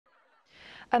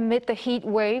Amid the heat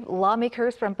wave,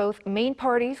 lawmakers from both main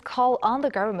parties call on the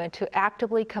government to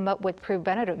actively come up with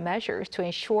preventative measures to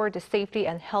ensure the safety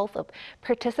and health of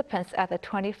participants at the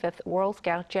 25th World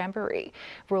Scout Jamboree.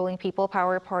 Ruling People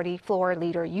Power Party floor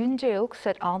leader Yun Jae-ok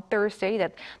said on Thursday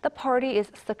that the party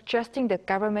is suggesting the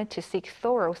government to seek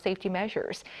thorough safety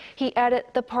measures. He added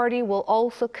the party will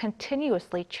also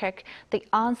continuously check the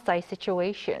on-site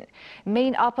situation.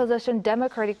 Main opposition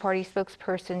Democratic Party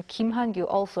spokesperson Han-kyu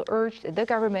also urged the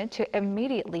government to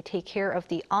immediately take care of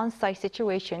the on-site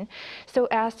situation so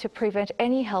as to prevent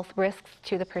any health risks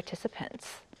to the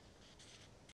participants.